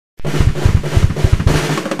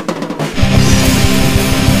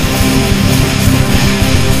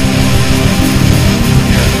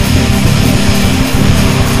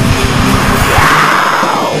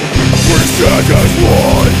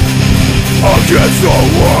against the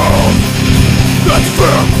world that's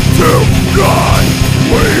fair to God.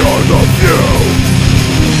 We are the few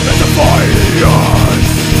in the fighting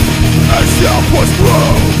as self-was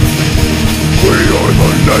through. We are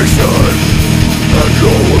the nation and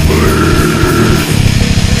no one believes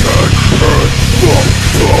can end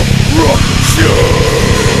the corruption.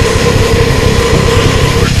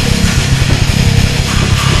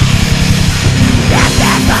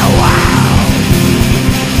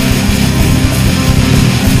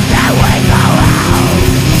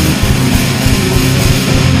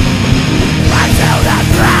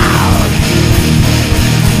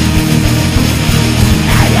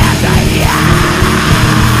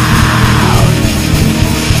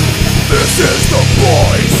 This is the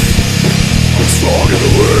voice of strong in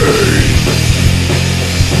the way.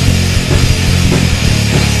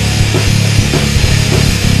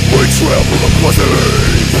 We trample the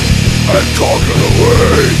pussies and conquer the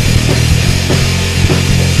way.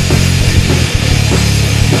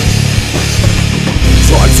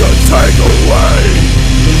 Try to take away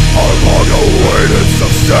our long-awaited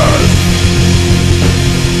success.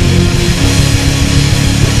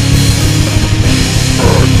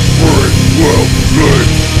 We will need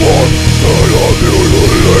more than a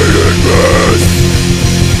mutilated mess.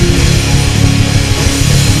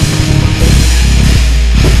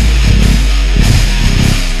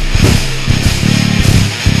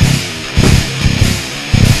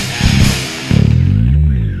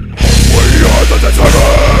 We are the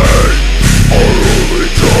determined, our only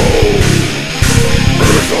goal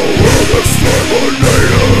is a world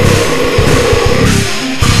exterminated.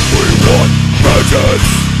 We want vengeance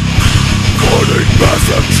for the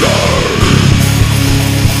massacre.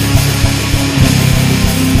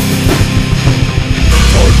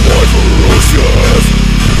 On my ferocious.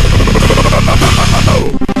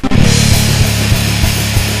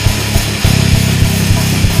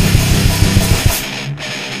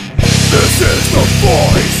 This is the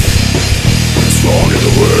voice, strong in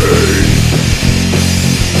the way.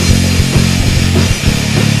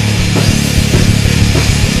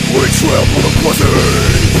 We trample the pussy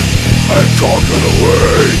and conquer the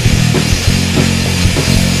way.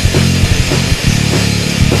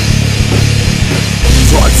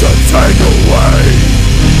 Try to take away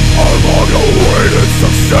our long-awaited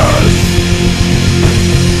success.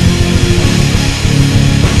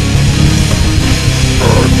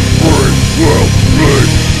 And we will need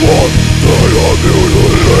one day of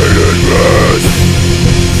mutilated mess.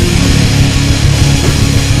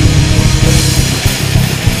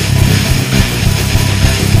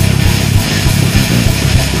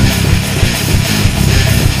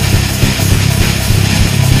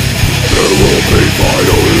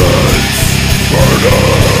 Violence, murder,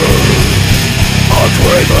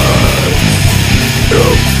 agreement,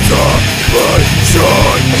 intervention.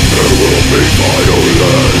 There will be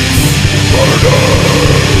violence, murder,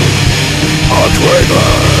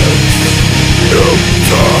 agreement,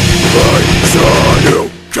 intervention. You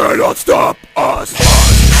cannot stop us.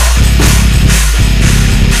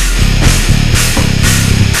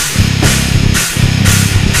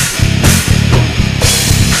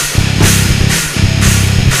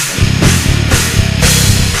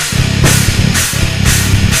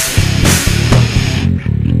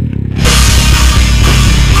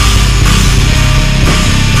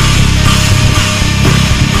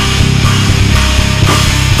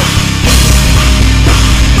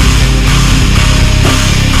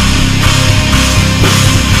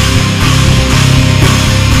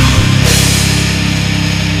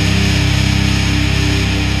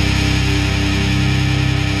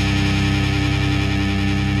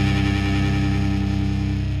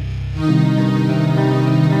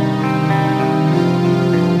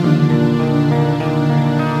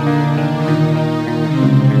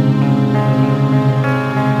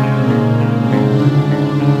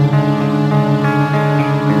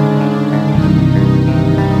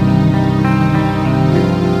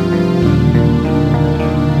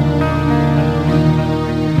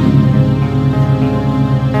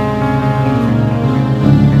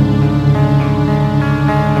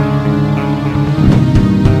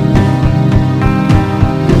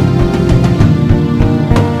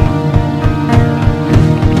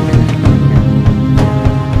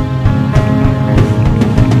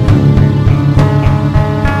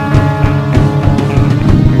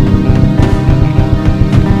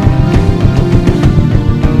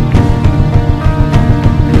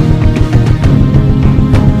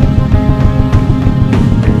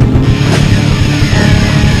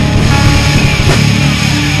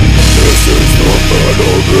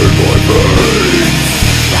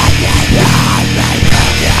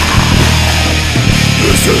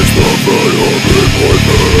 This is the venom in my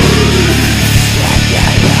veins.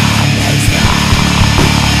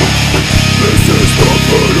 This is the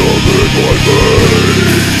venom in my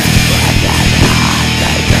veins.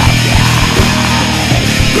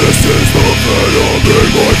 This is the venom in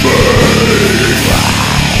my veins.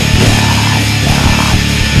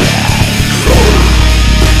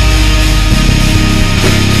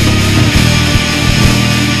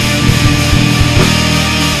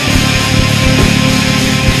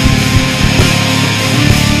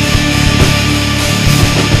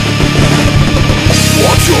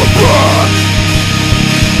 Watch your back.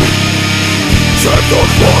 Check the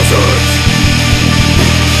closet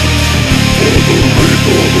for the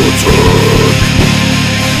lethal return.